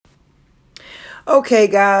Okay,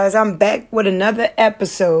 guys, I'm back with another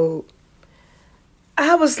episode.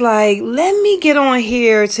 I was like, let me get on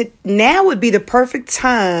here now would be the perfect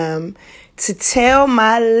time to tell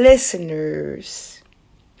my listeners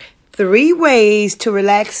 3 ways to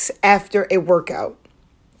relax after a workout.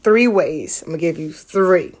 3 ways. I'm going to give you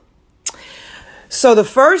 3. So the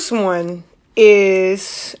first one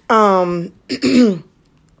is to,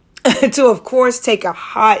 of course, take a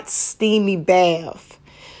hot, steamy bath.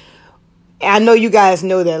 I know you guys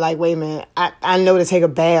know that, like, wait a minute, I know to take a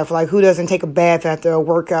bath. Like, who doesn't take a bath after a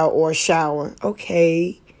workout or a shower?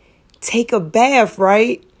 Okay, take a bath,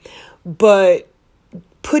 right? But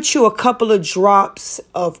put you a couple of drops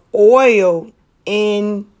of oil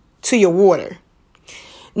into your water.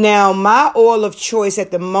 Now, my oil of choice at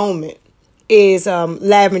the moment is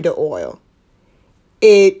lavender oil.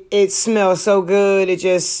 It smells so good. It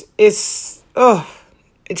takes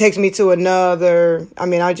me to another,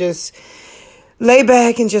 I just lay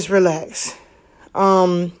back and just relax.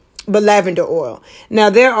 But lavender oil. Now,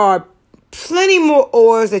 there are plenty more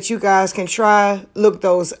oils that you guys can try. Look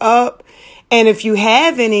those up. And if you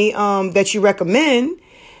have any that you recommend,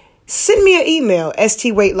 send me an email,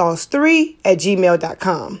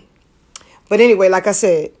 stweightloss3@gmail.com. But anyway, like I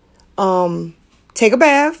said, take a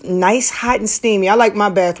bath, nice, hot, and steamy. I like my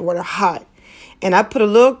bath water hot. And I put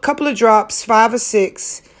a couple of drops, 5 or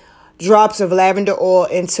 6 drops of lavender oil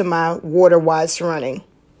into my water while it's running.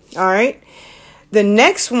 All right. The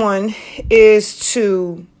next one is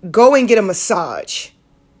to go and get a massage.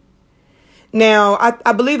 Now,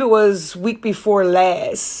 I believe it was week before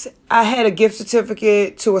last. I had a gift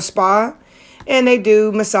certificate to a spa, and they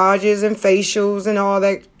do massages and facials and all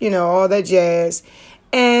that, all that jazz.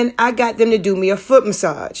 And I got them to do me a foot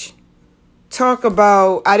massage. Talk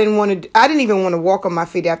about, I didn't even want to walk on my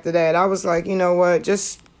feet after that. I was like, you know what,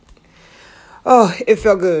 it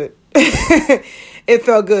felt good. It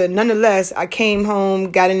felt good. Nonetheless, I came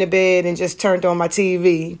home, got into bed, and just turned on my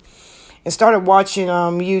TV and started watching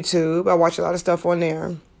YouTube. I watch a lot of stuff on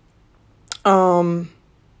there.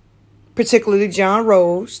 Particularly John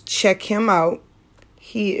Rose. Check him out.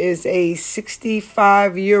 He is a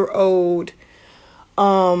 65-year-old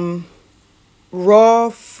raw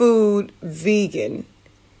food vegan.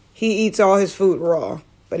 He eats all his food raw.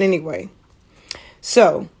 But anyway,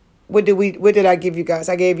 so what did I give you guys?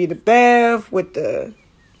 I gave you the bath with the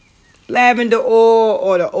lavender oil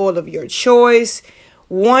or the oil of your choice.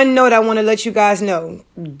 One note I want to let you guys know: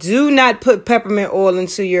 do not put peppermint oil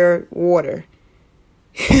into your water.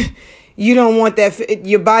 You don't want that.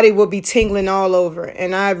 Your body will be tingling all over,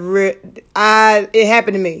 and it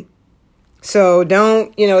happened to me. So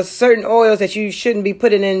don't, certain oils that you shouldn't be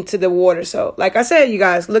putting into the water. So like I said, you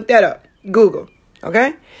guys, look that up. Google.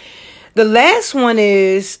 Okay. The last one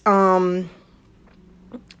is to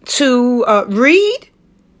read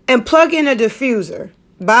and plug in a diffuser.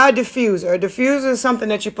 Buy a diffuser. A diffuser is something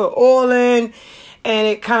that you put oil in, and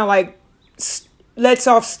it kind of like lets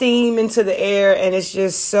off steam into the air, and it's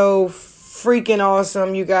just so freaking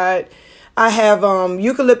awesome. I have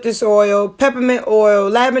eucalyptus oil, peppermint oil,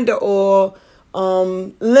 lavender oil,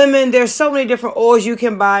 lemon. There's so many different oils you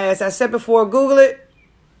can buy. As I said before, Google it.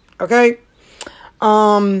 Okay.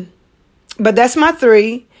 But that's my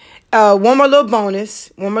 3. One more little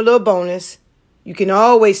bonus. You can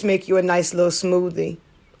always make you a nice little smoothie.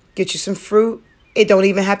 Get you some fruit. It don't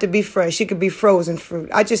even have to be fresh. It could be frozen fruit.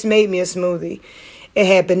 I just made me a smoothie. It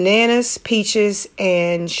had bananas, peaches,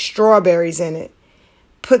 and strawberries in it.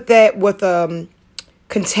 Put that with a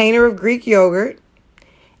container of Greek yogurt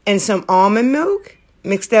and some almond milk.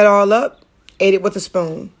 Mixed that all up. Ate it with a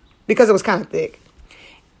spoon because it was kind of thick.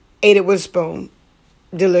 Ate it with a spoon.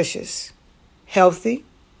 Delicious. Healthy.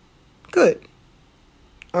 Good.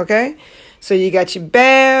 Okay? So you got your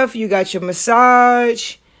bath. You got your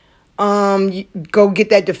massage. You go get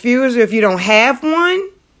that diffuser if you don't have one.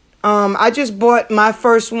 I just bought my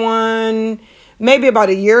first one maybe about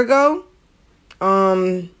a year ago.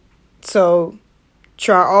 So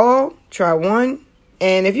try one.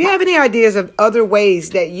 And if you have any ideas of other ways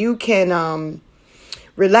that you can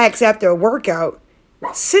relax after a workout,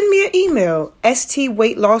 send me an email,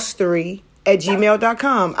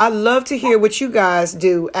 stweightloss3@gmail.com. I love to hear what you guys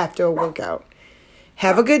do after a workout.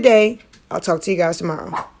 Have a good day. I'll talk to you guys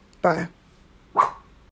tomorrow. Bye.